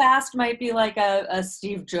 fail fast might be like a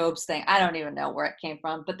Steve Jobs thing. I don't even know where it came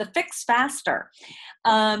from, but the fix faster.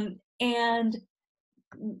 And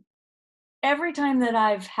every time that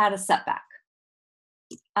I've had a setback,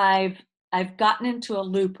 I've I've gotten into a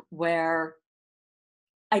loop where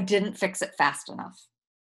I didn't fix it fast enough.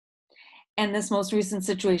 And this most recent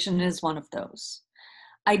situation is one of those.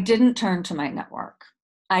 I didn't turn to my network.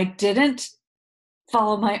 I didn't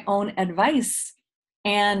follow my own advice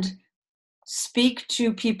and speak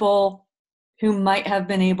to people who might have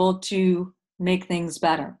been able to make things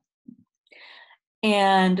better.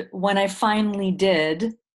 And when I finally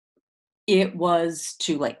did, it was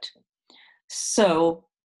too late. So,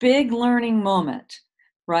 big learning moment,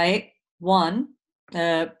 right? One,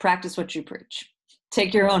 practice what you preach.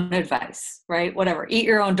 Take your own advice, right? Whatever. Eat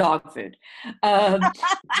your own dog food. Um,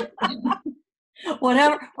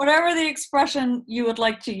 whatever the expression you would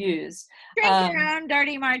like to use. Drink your Um, own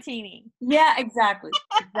dirty martini. yeah, exactly,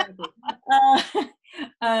 exactly. Uh,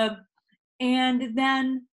 um, and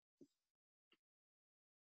then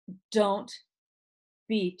don't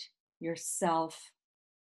beat yourself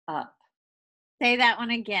up. Say that one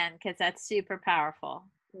again because that's super powerful.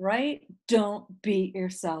 Right? Don't beat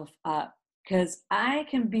yourself up, because I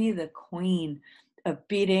can be the queen of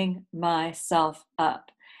beating myself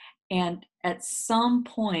up. And at some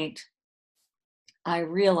point, I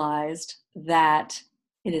realized that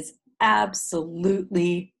it is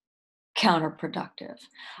absolutely counterproductive.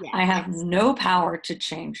 I Yes. have no power to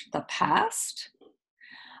change the past.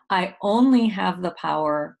 I only have the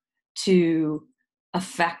power to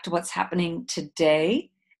affect what's happening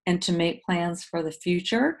today and to make plans for the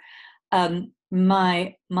future.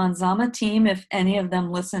 My Manzama team, if any of them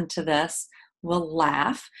listen to this, will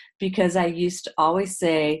laugh, because I used to always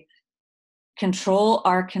say, control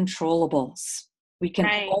our controllables. We can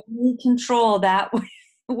Right. only control that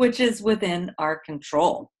which is within our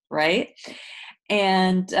control, right?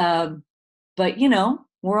 And but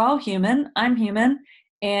we're all human. I'm human,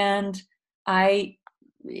 and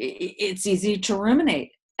it's easy to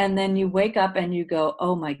ruminate, and then you wake up and you go,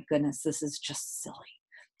 oh my goodness, this is just silly.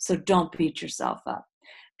 So don't beat yourself up,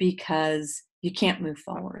 because you can't move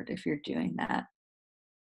forward if you're doing that.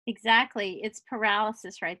 Exactly. It's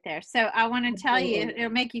paralysis right there. So I want to tell you, Absolutely.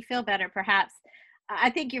 it'll make you feel better, perhaps. I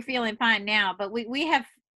think you're feeling fine now, but we have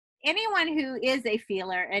anyone who is a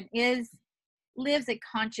feeler and lives a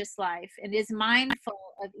conscious life and is mindful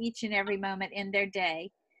of each and every moment in their day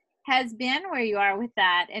has been where you are with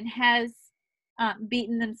that and has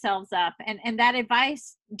beaten themselves up. And that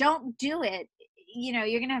advice, don't do it.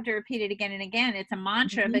 You're going to have to repeat it again and again. It's a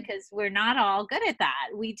mantra Mhm. because we're not all good at that.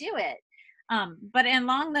 We do it. But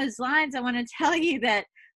along those lines, I want to tell you that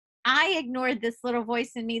I ignored this little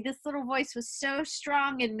voice in me. This little voice was so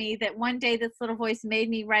strong in me that one day this little voice made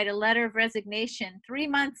me write a letter of resignation 3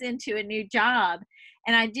 months into a new job.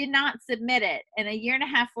 And I did not submit it. And a year and a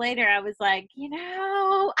half later, I was like,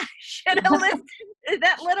 I should have listened to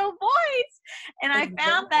that little voice. And I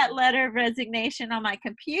found that Exactly. letter of resignation on my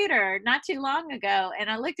computer not too long ago. And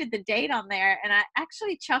I looked at the date on there and I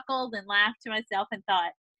actually chuckled and laughed to myself and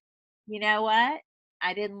thought, you know what?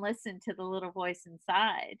 I didn't listen to the little voice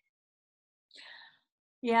inside.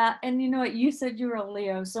 Yeah, and you know what? You said you were a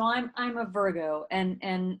Leo, so I'm a Virgo,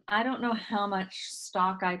 and I don't know how much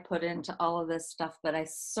stock I put into all of this stuff, but I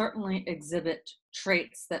certainly exhibit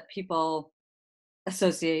traits that people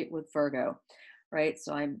associate with Virgo, right?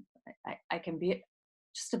 So I can be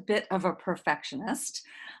just a bit of a perfectionist.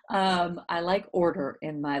 I like order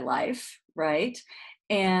in my life, right?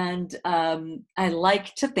 And I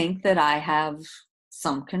like to think that I have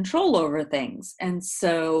some control over things. And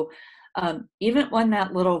so even when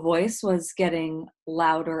that little voice was getting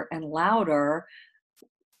louder and louder,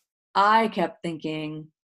 I kept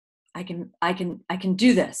thinking, I can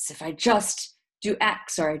do this if I just do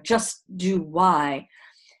X or I just do Y.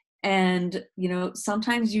 And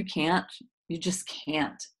sometimes you just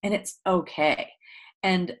can't, and it's okay.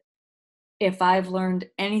 And if I've learned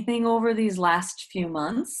anything over these last few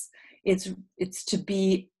months, it's to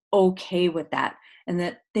be okay with that, and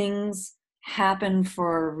that things happen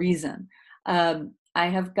for a reason. I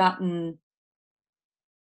have gotten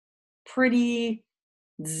pretty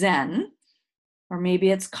zen, or maybe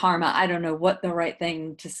it's karma. I don't know what the right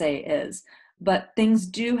thing to say is, but things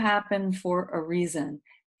do happen for a reason.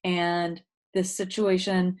 And this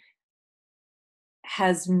situation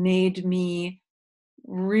has made me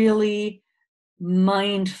really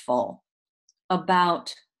mindful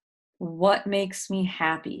about what makes me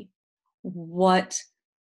happy, what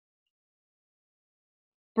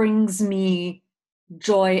brings me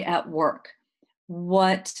joy at work,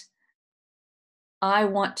 what I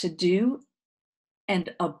want to do,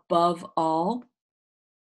 and above all,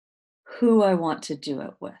 who I want to do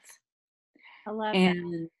it with. I love that.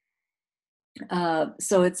 And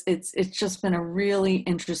so it's just been a really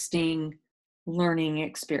interesting learning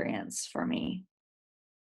experience for me.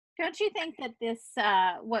 Don't you think that this,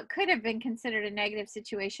 what could have been considered a negative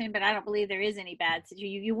situation, but I don't believe there is any bad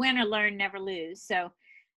situation. You win or learn, never lose. So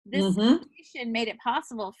this Hmm. situation made it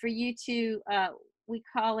possible for you to, we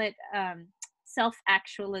call it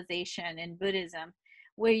self-actualization in Buddhism,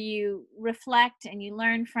 where you reflect and you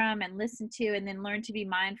learn from and listen to, and then learn to be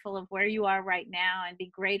mindful of where you are right now and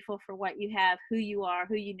be grateful for what you have, who you are,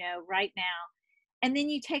 who you know right now. And then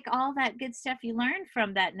you take all that good stuff you learned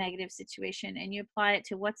from that negative situation and you apply it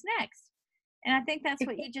to what's next. And I think that's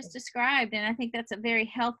what you just described. And I think that's a very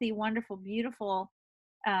healthy, wonderful, beautiful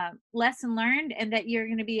lesson learned. And that you're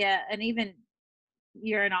going to be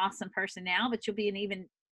you're an awesome person now, but you'll be an even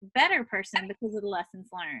better person because of the lessons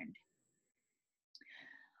learned.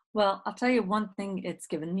 Well, I'll tell you one thing it's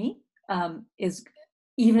given me is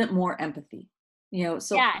even more empathy.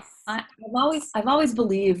 So Yes. I've always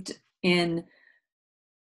believed in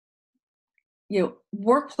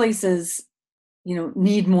workplaces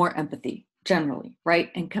need more empathy generally, right?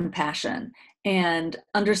 And compassion and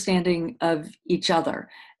understanding of each other.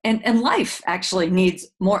 And life actually needs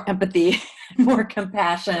more empathy, more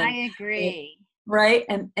compassion, I agree. right?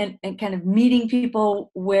 And kind of meeting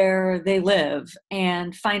people where they live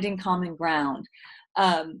and finding common ground.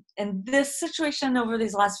 And this situation over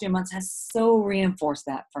these last few months has so reinforced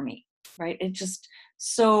that for me, right? It just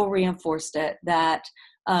so reinforced it that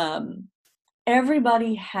um,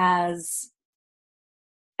 everybody has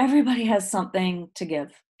everybody has something to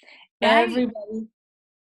give. Right. Everybody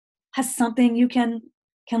has something you can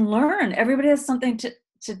learn. Everybody has something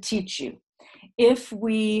to teach you if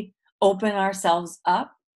we open ourselves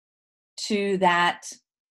up to that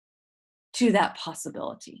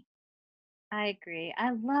possibility. I agree. I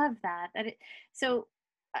love that. So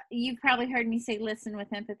you've probably heard me say listen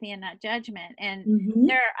with empathy and not judgment. And Mhm.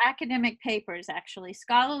 there are academic papers, actually,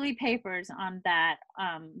 scholarly papers on that,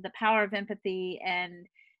 the power of empathy. And,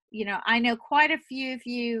 I know quite a few of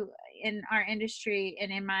you in our industry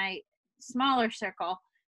and in my smaller circle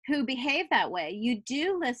who behave that way. You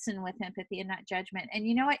do listen with empathy and not judgment. And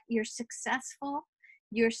you know what? You're successful.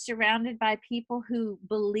 You're surrounded by people who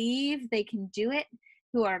believe they can do it,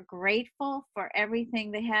 who are grateful for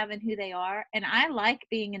everything they have and who they are. And I like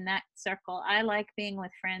being in that circle. I like being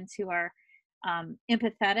with friends who are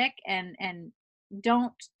empathetic and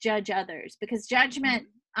don't judge others, because judgment,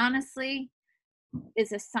 honestly,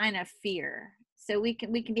 is a sign of fear. So we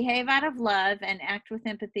can behave out of love and act with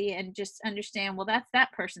empathy and just understand, well, that's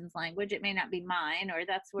that person's language. It may not be mine, or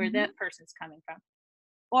that's where Mhm. that person's coming from.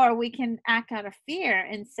 Or we can act out of fear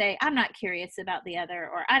and say, I'm not curious about the other,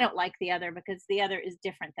 or I don't like the other because the other is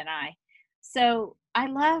different than I. So I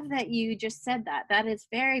love that you just said that. That is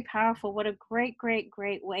very powerful. What a great, great,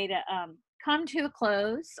 great way to come to a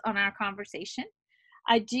close on our conversation.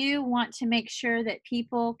 I do want to make sure that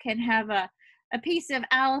people can have a piece of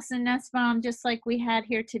Allison Nussbaum just like we had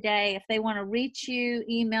here today. If they want to reach you,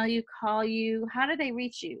 email you, call you, how do they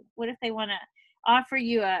reach you? What if they want to offer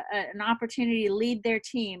you an opportunity to lead their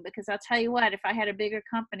team? Because I'll tell you what, if I had a bigger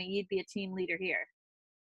company, you'd be a team leader here.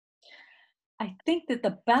 I think that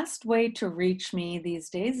the best way to reach me these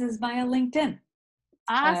days is via LinkedIn. Um,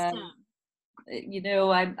 Awesome.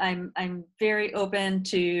 I'm very open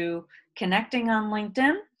to connecting on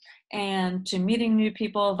LinkedIn and to meeting new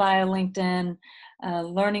people via LinkedIn,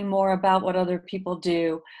 learning more about what other people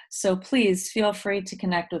do. So please feel free to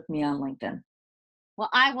connect with me on LinkedIn. Well,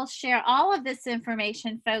 I will share all of this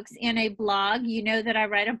information, folks, in a blog. You know that I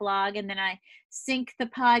write a blog and then I sync the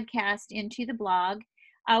podcast into the blog.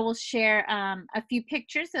 I will share a few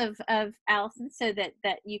pictures of Allison so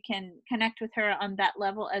that you can connect with her on that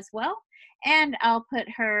level as well. And I'll put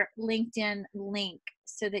her LinkedIn link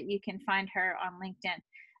so that you can find her on LinkedIn.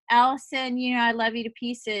 Allison, I love you to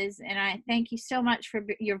pieces, and I thank you so much for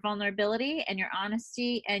your vulnerability and your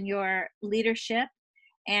honesty and your leadership.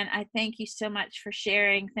 And I thank you so much for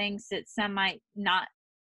sharing things that some might not,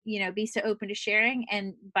 be so open to sharing.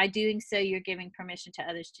 And by doing so, you're giving permission to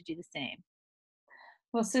others to do the same.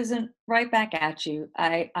 Well, Susan, right back at you.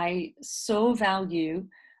 I so value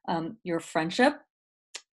your friendship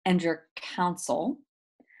and your counsel.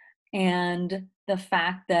 and the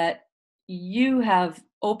fact that you have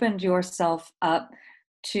opened yourself up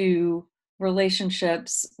to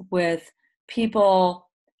relationships with people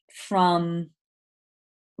from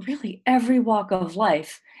really every walk of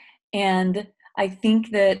life. And I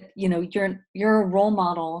think that, you're a role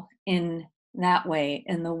model in that way,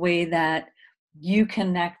 in the way that you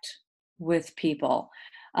connect with people.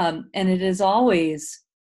 And it is always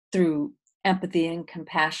through empathy and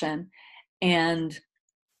compassion. And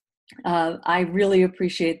I really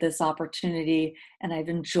appreciate this opportunity, and I've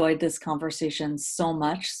enjoyed this conversation so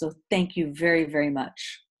much. So thank you very, very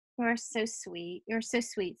much. You're so sweet. You're so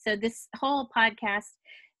sweet. So this whole podcast,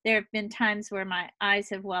 there have been times where my eyes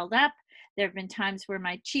have welled up. There have been times where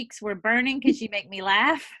my cheeks were burning because you make me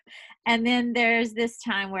laugh. And then there's this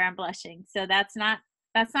time where I'm blushing. So that's not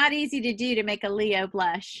easy to do, to make a Leo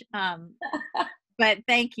blush. But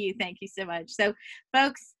thank you. Thank you so much. So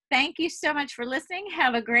folks, thank you so much for listening.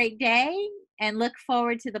 Have a great day and look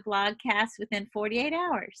forward to the blogcast within 48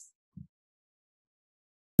 hours.